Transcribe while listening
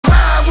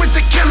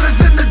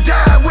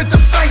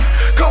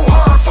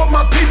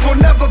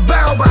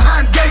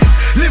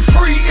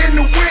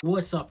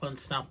What's up,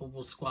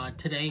 Unstoppable Squad?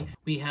 Today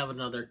we have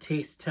another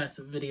taste test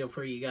video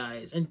for you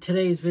guys. In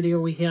today's video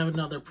we have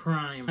another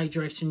Prime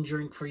hydration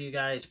drink for you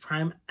guys,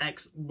 Prime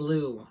X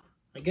Blue.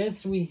 I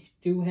guess we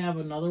do have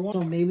another one,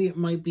 so maybe it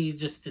might be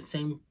just the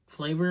same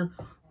flavor,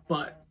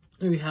 but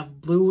we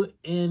have blue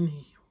and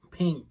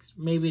pink.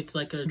 Maybe it's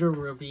like a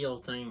reveal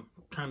thing,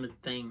 kind of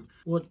thing.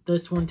 What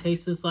this one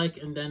tastes like,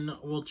 and then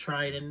we'll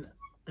try it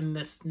in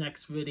this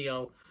next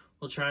video.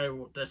 We'll try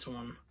this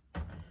one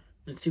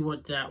and see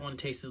what that one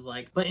tastes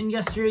like. But in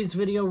yesterday's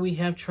video, we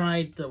have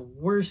tried the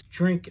worst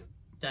drink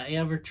that I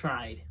ever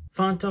tried.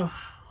 Fanta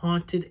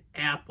Haunted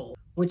Apple,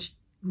 which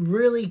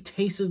really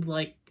tasted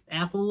like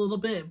apple a little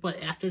bit,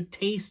 but after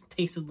taste,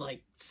 tasted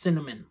like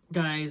cinnamon.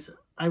 Guys,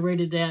 I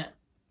rated that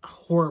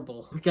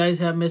horrible. If you guys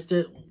have missed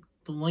it,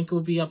 the link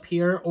will be up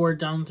here or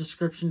down in the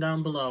description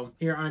down below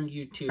here on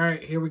YouTube.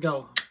 Alright, here we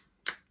go.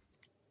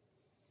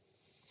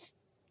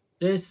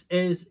 This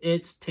is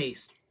its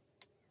taste.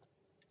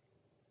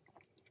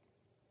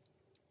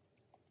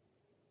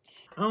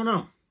 I don't know.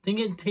 I think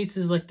it tastes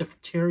like the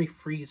cherry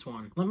freeze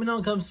one. Let me know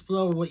in the comments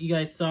below what you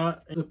guys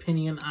thought.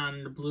 Opinion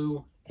on the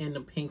blue and the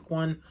pink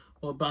one.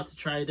 We're about to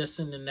try this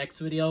in the next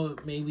video.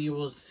 Maybe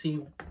we'll see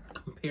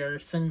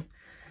comparison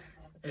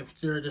if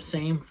they're the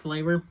same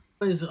flavor.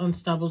 As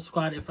Unstoppable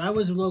Squad, if I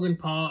was Logan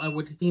Paul, I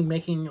would be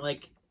making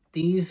like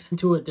these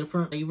into a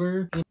different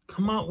flavor and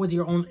come out with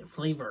your own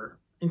flavor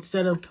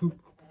instead of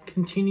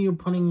continue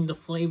putting the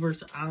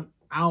flavors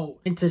out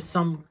into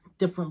some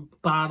different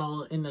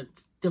bottle in a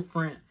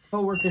different.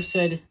 Coworker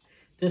said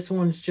this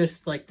one's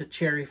just like the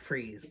cherry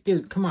freeze.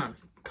 Dude, come on.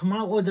 Come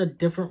out with a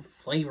different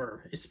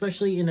flavor,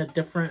 especially in a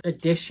different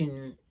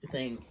edition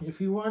thing.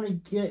 If you want to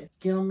get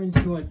them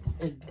into an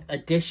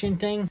edition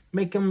thing,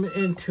 make them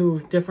into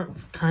different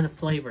kind of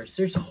flavors.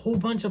 There's a whole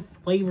bunch of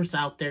flavors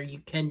out there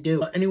you can do.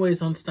 But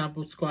anyways,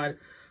 Unstoppable Squad,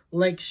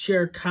 like,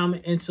 share,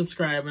 comment, and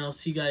subscribe, and I'll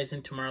see you guys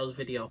in tomorrow's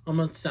video.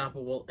 I'm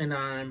Unstoppable, and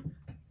I'm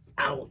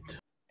out.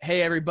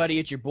 Hey everybody,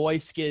 it's your boy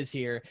Skiz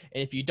here,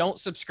 and if you don't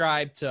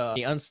subscribe to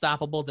the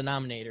Unstoppable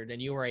Denominator, then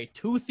you are a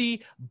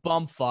toothy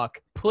bumfuck,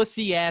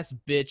 pussy-ass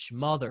bitch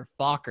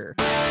motherfucker.